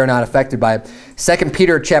that they're not affected by it. 2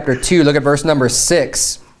 Peter chapter 2, look at verse number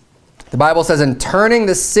 6. The Bible says, "And turning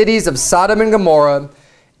the cities of Sodom and Gomorrah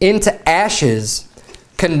into ashes,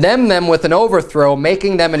 condemn them with an overthrow,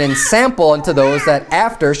 making them an ensample unto those that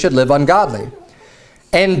after should live ungodly.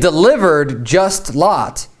 And delivered just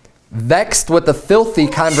Lot, vexed with the filthy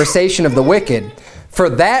conversation of the wicked. For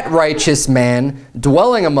that righteous man,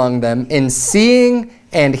 dwelling among them, in seeing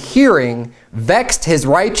and hearing, vexed his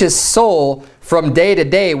righteous soul from day to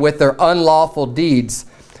day with their unlawful deeds."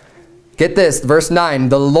 Get this, verse 9.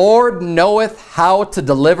 "The Lord knoweth how to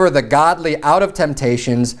deliver the godly out of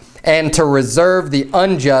temptations, and to reserve the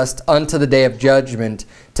unjust unto the day of judgment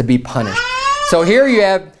to be punished." So here you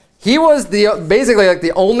have, he was basically like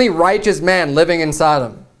the only righteous man living in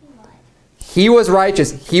Sodom. He was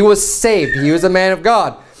righteous. He was saved. He was a man of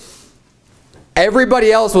God.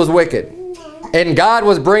 Everybody else was wicked. And God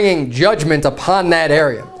was bringing judgment upon that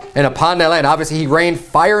area and upon that land. Obviously, he rained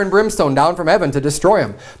fire and brimstone down from heaven to destroy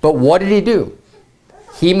him. But what did he do?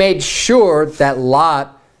 He made sure that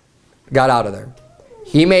Lot got out of there.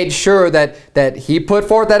 He made sure that he put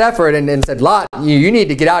forth that effort and said, "Lot, you need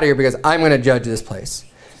to get out of here because I'm going to judge this place."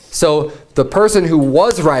 So the person who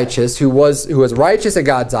was righteous, who was righteous in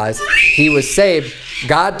God's eyes, he was saved.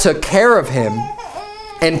 God took care of him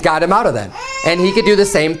and got him out of that. And he could do the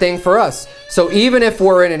same thing for us. So even if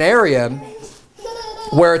we're in an area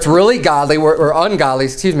where it's really godly or ungodly,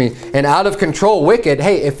 and out of control, wicked,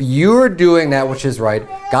 hey, if you're doing that which is right,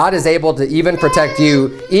 God is able to even protect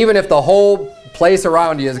you, even if the whole place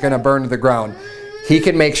around you is going to burn to the ground. He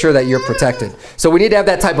can make sure that you're protected. So we need to have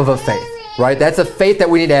that type of a faith. Right? That's a faith that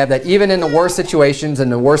we need to have, that even in the worst situations and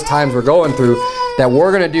the worst times we're going through, that we're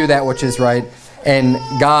going to do that which is right, and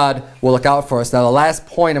God will look out for us. Now, the last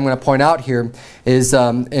point I'm going to point out here is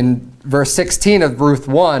in verse 16 of Ruth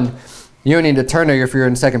 1. You don't need to turn there if you're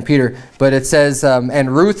in 2 Peter. But it says,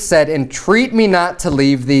 "And Ruth said, Entreat me not to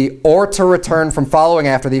leave thee, or to return from following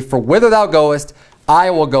after thee. For whither thou goest,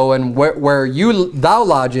 I will go, and where thou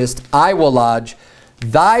lodgest, I will lodge.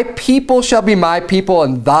 Thy people shall be my people,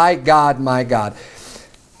 and thy God my God.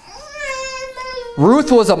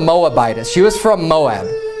 Ruth was a Moabitess. She was from Moab.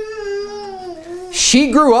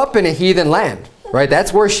 She grew up in a heathen land, right?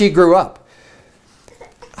 That's where she grew up.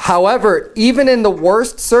 However, even in the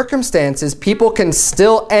worst circumstances, people can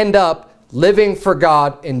still end up living for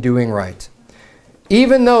God and doing right.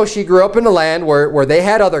 Even though she grew up in a land where they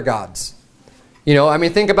had other gods. You know, I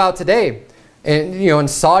mean, think about today. In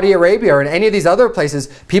Saudi Arabia or in any of these other places,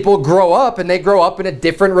 people grow up and they grow up in a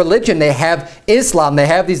different religion. They have Islam. They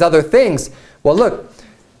have these other things. Well, look,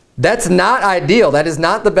 that's not ideal. That is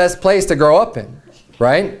not the best place to grow up in,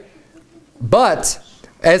 right? But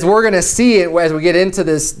as we're going to see as we get into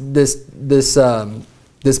this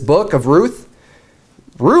book of Ruth,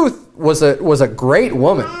 Ruth was a great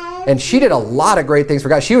woman, and she did a lot of great things for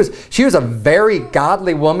God. She was a very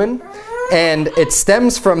godly woman. And it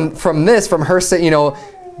stems from her,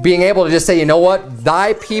 being able to just say, you know what?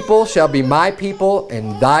 Thy people shall be my people,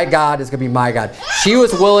 and thy God is going to be my God. She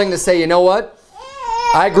was willing to say, you know what?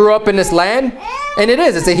 I grew up in this land, and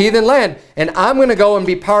it's a heathen land. And I'm going to go and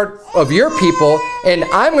be part of your people, and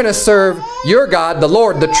I'm going to serve your God, the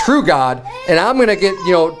Lord, the true God. And I'm going to get,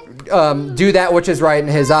 do that which is right in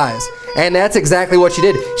his eyes. And that's exactly what she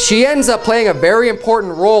did. She ends up playing a very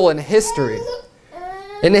important role in history.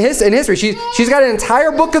 In history, she's got an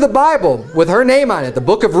entire book of the Bible with her name on it, the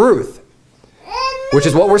book of Ruth, which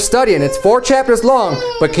is what we're studying. It's 4 chapters long,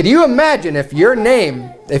 but can you imagine if your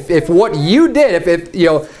name, if what you did,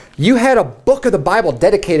 if you had a book of the Bible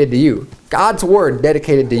dedicated to you, God's word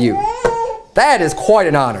dedicated to you? That is quite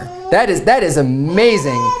an honor. That is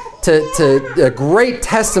amazing. To a great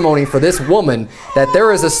testimony for this woman that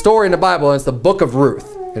there is a story in the Bible, and it's the book of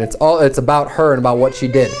Ruth. And it's about her and about what she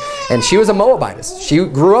did. And she was a Moabitess. She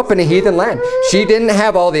grew up in a heathen land. She didn't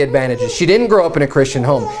have all the advantages. She didn't grow up in a Christian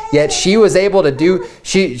home. Yet she was able to do,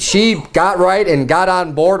 she got right and got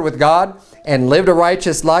on board with God and lived a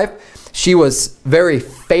righteous life. She was very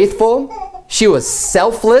faithful. She was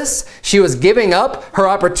selfless. She was giving up her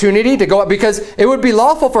opportunity to go out, because it would be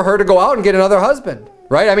lawful for her to go out and get another husband,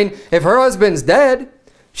 right? I mean, if her husband's dead,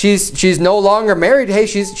 she's no longer married. Hey,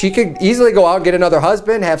 she could easily go out and get another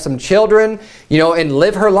husband, have some children, and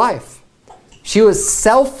live her life. She was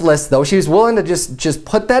selfless, though. She was willing to just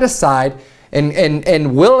put that aside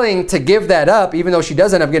and willing to give that up, even though she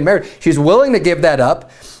does end up getting married. She's willing to give that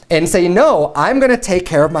up and say, no, I'm going to take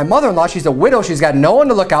care of my mother-in-law. She's a widow. She's got no one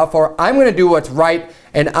to look out for. I'm going to do what's right,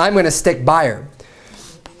 and I'm going to stick by her.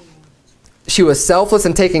 She was selfless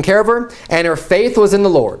in taking care of her, and her faith was in the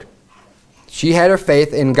Lord. She had her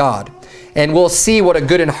faith in God. And we'll see what a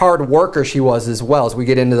good and hard worker she was as well as we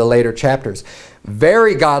get into the later chapters.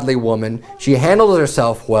 Very godly woman. She handled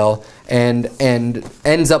herself well and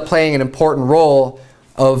ends up playing an important role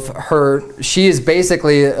of her. She is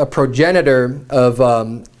basically a progenitor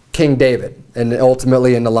of King David, and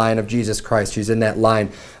ultimately in the line of Jesus Christ. She's in that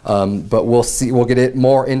line. But we'll see. We'll get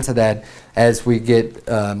more into that as we get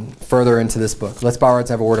further into this book. Let's bow our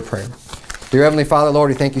heads and have a word of prayer. Dear Heavenly Father, Lord,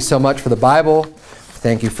 we thank you so much for the Bible.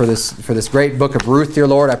 Thank you for this great book of Ruth, dear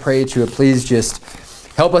Lord. I pray that you would please just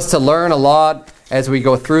help us to learn a lot as we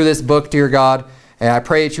go through this book, dear God. And I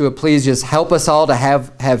pray that you would please just help us all to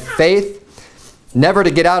have faith, never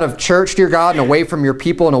to get out of church, dear God, and away from your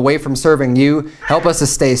people and away from serving you. Help us to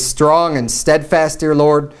stay strong and steadfast, dear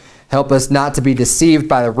Lord. Help us not to be deceived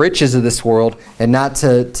by the riches of this world and not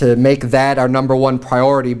to make that our #1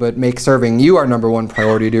 priority, but make serving you our #1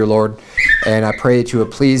 priority, dear Lord. And I pray that you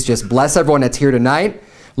would please just bless everyone that's here tonight.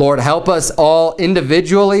 Lord, help us all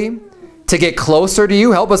individually to get closer to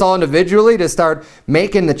you. Help us all individually to start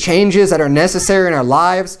making the changes that are necessary in our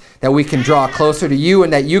lives, that we can draw closer to you,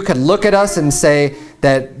 and that you can look at us and say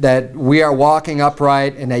that we are walking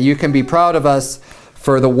upright, and that you can be proud of us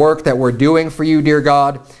for the work that we're doing for you, dear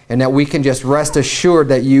God, and that we can just rest assured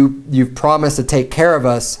that you've promised to take care of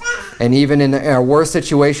us. And even in our worst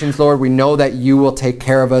situations, Lord, we know that you will take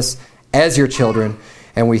care of us as your children.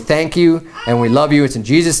 And we thank you and we love you. It's in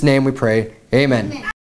Jesus' name we pray. Amen.